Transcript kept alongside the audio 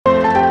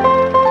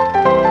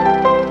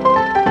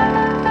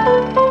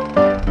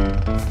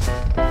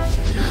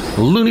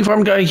Looney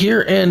Farm Guy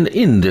here, and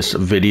in this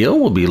video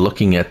we'll be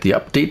looking at the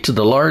update to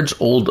the large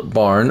old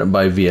barn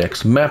by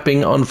VX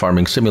Mapping on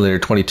Farming Simulator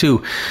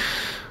 22.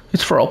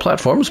 It's for all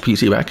platforms,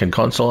 PC, Mac, and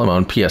console. I'm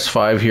on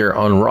PS5 here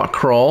on Rock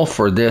Crawl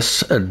for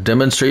this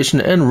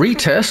demonstration and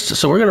retest.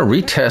 So we're going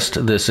to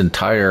retest this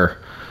entire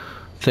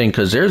thing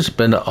because there's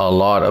been a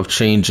lot of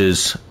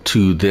changes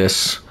to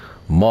this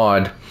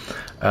mod.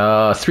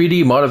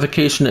 3D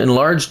modification,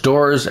 enlarged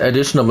doors,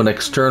 addition of an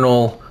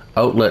external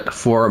outlet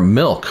for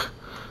milk.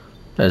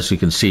 As you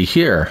can see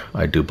here,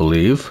 I do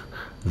believe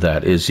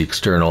that is the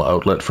external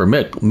outlet for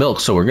milk.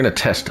 So we're going to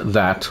test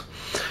that.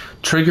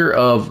 Trigger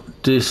of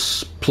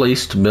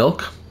displaced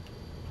milk.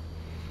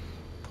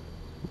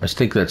 I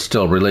think that's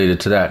still related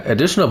to that.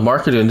 Addition of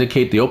marker to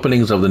indicate the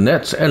openings of the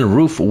nets and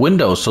roof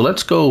windows. So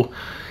let's go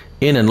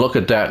in and look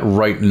at that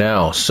right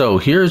now. So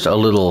here's a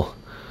little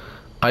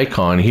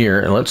icon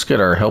here, and let's get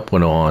our help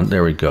window on.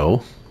 There we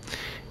go.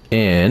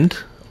 And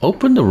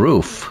open the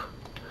roof.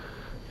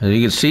 As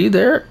you can see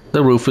there,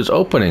 the roof is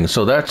opening.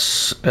 So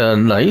that's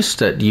nice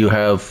that you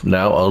have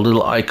now a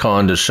little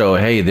icon to show,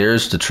 hey,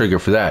 there's the trigger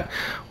for that.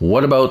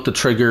 What about the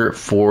trigger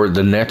for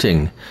the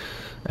netting?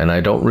 And I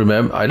don't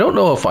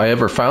know if I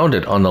ever found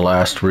it on the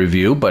last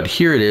review, but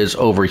here it is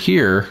over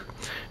here.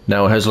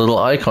 Now it has a little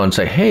icon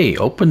say, hey,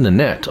 open the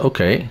net.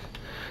 Okay.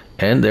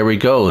 And there we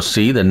go.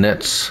 See, the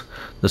nets,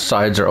 the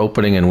sides are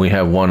opening, and we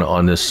have one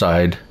on this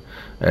side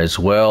as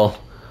well.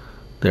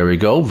 There we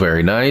go.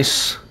 Very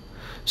nice.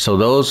 So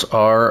those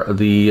are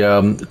the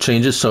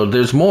changes. So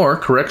there's more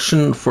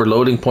correction for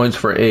loading points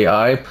for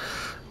AI.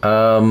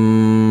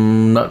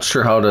 Not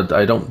sure how to.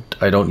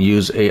 I don't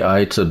use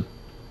AI to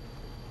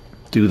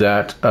do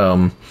that.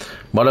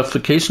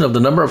 Modification of the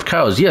number of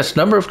cows. Yes,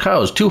 number of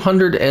cows.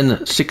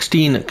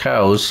 216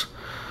 cows.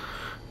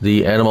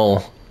 The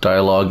animal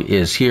dialogue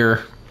is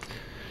here.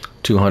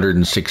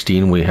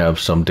 216. We have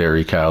some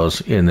dairy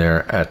cows in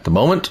there at the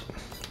moment.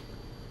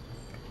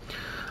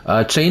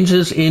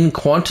 Changes in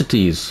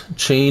quantities.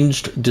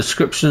 Changed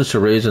descriptions to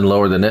raise and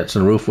lower the nets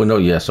and roof window.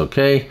 Yes,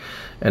 okay.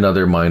 And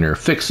other minor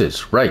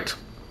fixes. Right.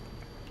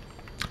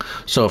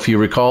 So if you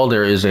recall,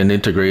 there is an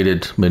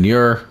integrated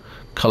manure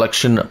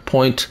collection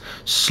point.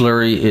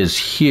 Slurry is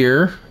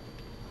here.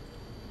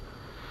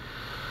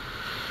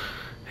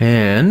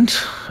 And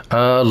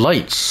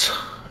lights.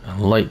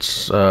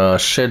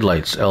 Shed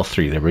lights,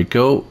 L3. There we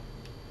go.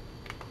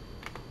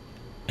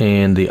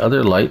 And the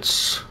other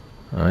lights,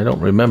 I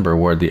don't remember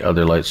where the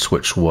other light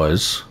switch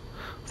was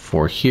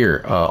for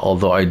here.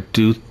 Although I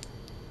do,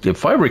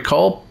 if I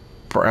recall,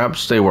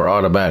 perhaps they were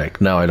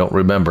automatic. Now I don't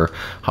remember.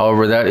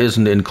 However, that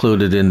isn't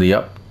included in the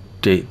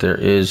update. There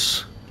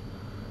is,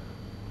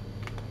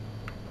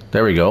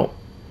 there we go.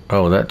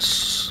 Oh,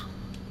 that's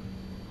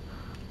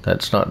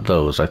not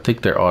those. I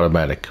think they're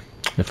automatic,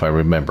 if I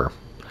remember.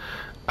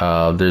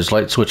 There's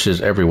light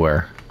switches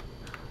everywhere.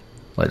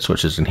 Light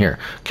switches in here.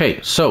 Okay,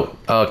 so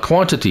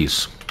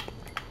quantities.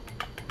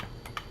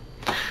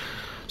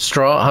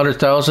 Straw,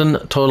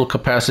 100,000. Total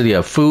capacity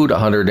of food,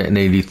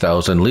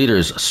 180,000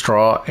 liters.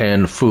 Straw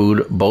and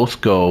food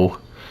both go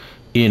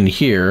in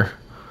here,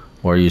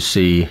 where you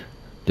see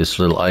this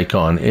little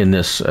icon in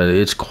this.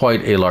 It's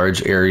quite a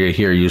large area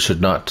here. You should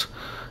not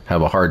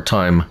have a hard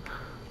time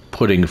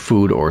putting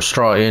food or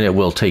straw in. It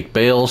will take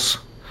bales.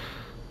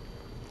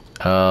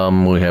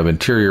 We have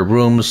interior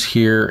rooms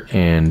here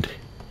and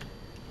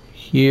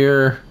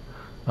here.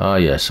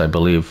 Yes, I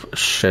believe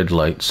shed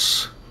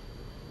lights.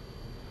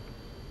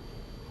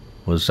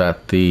 Was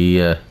that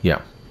the,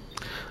 yeah.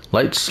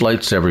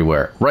 Lights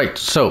everywhere. Right,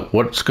 so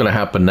what's going to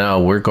happen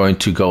now, we're going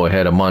to go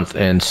ahead a month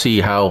and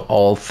see how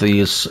all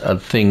these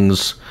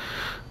things,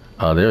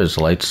 there's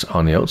lights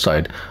on the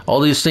outside, all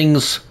these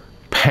things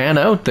pan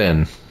out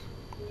then.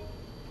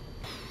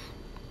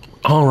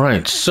 All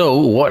right, so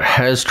what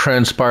has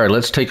transpired?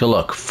 Let's take a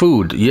look.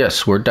 Food,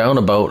 yes, we're down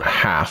about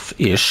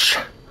half-ish.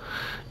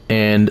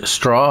 And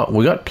straw,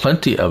 we got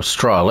plenty of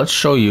straw. Let's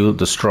show you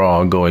the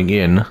straw going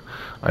in.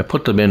 I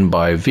put them in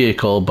by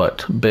vehicle,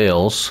 but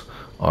bales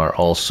are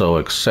also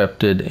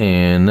accepted,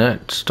 and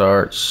that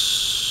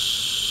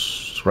starts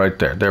right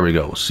there. There we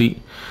go.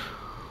 See,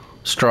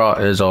 straw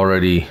is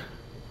already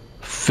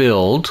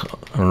filled.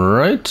 All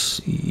right.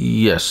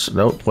 Yes.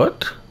 No.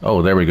 What?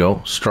 Oh, there we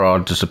go. Straw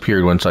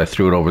disappeared once I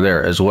threw it over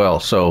there as well.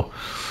 So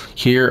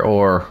here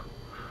or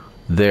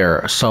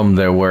there, some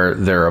there were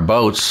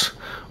thereabouts.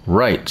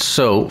 Right.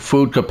 So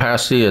food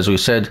capacity, as we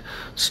said,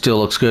 still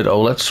looks good.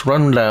 Oh, let's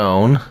run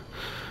down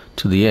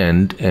to the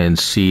end and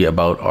see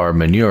about our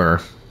manure,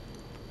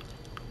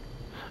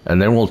 and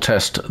then we'll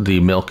test the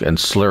milk and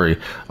slurry.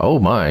 Oh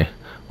my,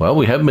 well,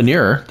 we have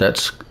manure,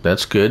 that's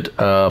good.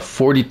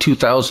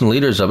 42,000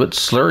 liters of it.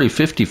 Slurry,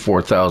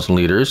 54,000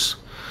 liters.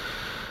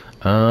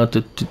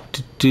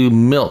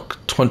 Milk,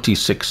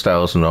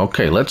 26,000.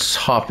 Okay, let's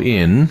hop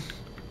in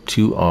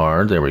to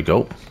our, there we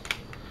go.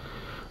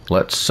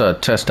 Let's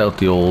test out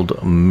the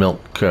old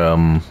milk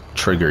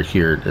trigger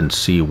here and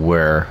see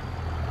where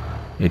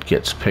it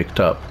gets picked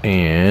up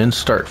and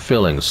start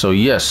filling. So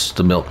yes,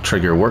 the milk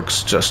trigger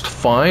works just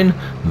fine.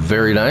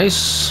 Very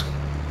nice.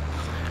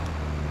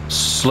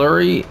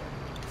 slurry,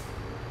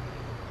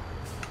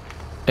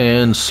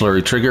 and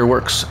slurry trigger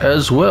works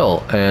as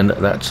well, and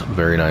that's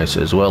very nice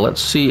as well.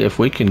 Let's see if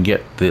we can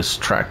get this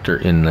tractor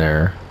in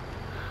there.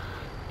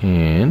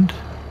 And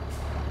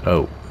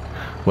oh,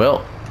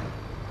 well,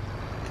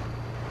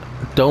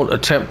 don't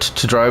attempt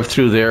to drive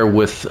through there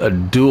with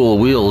dual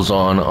wheels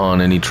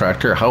on any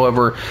tractor.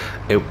 However,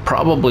 it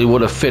probably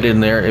would have fit in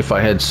there if I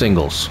had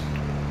singles.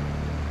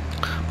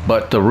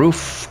 But the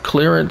roof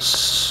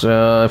clearance,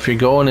 if you're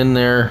going in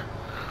there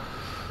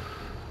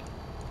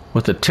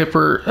with a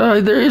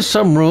tipper, there is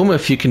some room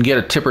if you can get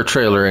a tipper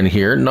trailer in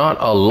here. Not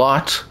a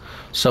lot,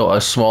 so a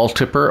small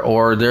tipper,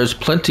 or there's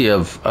plenty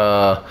of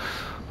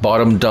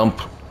bottom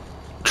dump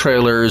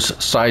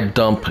trailers, side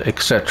dump,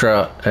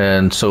 etc.,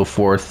 and so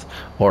forth,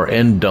 or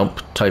end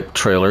dump type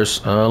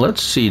trailers.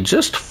 Let's see,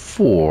 just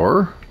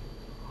for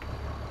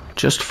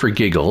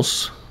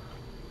giggles,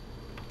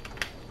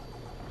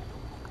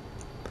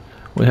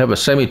 we have a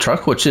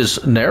semi-truck, which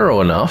is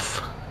narrow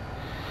enough,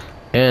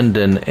 and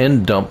an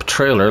end dump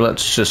trailer.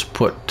 Let's just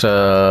put,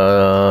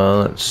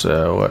 let's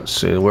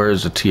see, where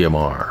is the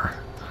TMR?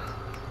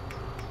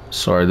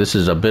 Sorry, this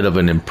is a bit of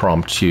an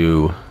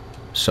impromptu.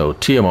 So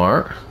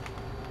TMR,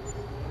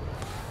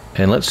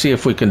 and let's see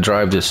if we can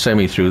drive this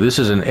semi through. This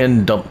is an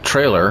end dump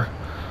trailer,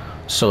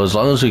 so as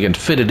long as we can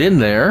fit it in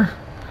there,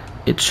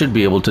 it should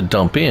be able to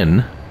dump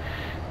in.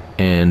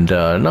 And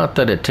not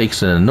that it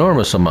takes an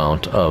enormous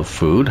amount of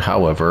food.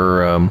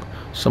 However,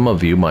 some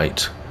of you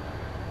might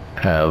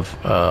have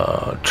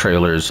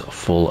trailers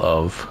full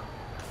of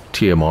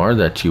TMR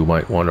that you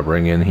might want to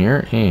bring in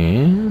here.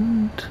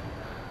 And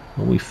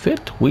will we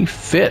fit? We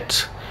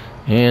fit.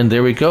 And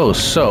there we go.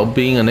 So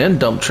being an end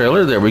dump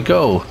trailer, there we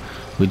go.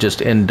 We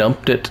just end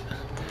dumped it,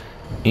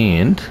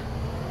 and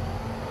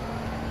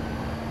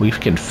we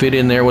can fit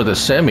in there with a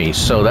semi.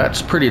 So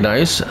that's pretty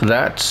nice.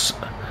 That's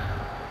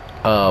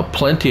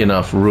plenty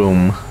enough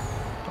room,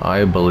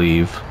 I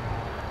believe,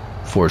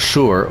 for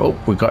sure. Oh,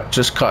 we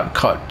just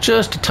caught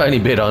just a tiny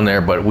bit on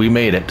there, but we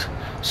made it.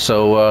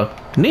 So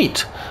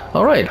neat.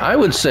 All right, I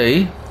would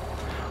say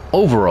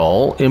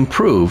overall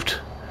improved.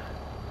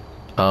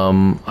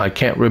 I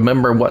can't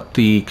remember what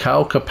the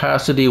cow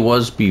capacity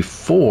was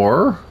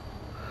before.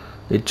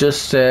 It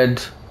just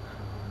said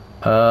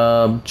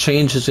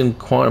changes in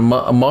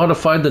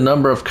modified the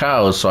number of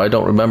cows, so I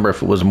don't remember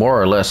if it was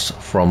more or less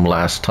from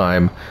last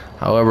time.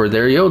 However,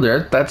 there you go.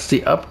 That's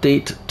the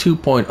update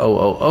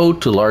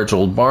 2.000 to Large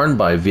Old Barn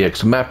by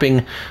VX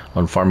Mapping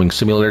on Farming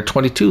Simulator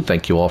 22.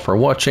 Thank you all for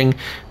watching,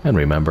 and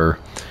remember,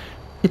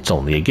 it's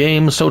only a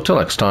game, so till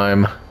next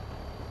time,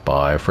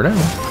 bye for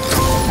now.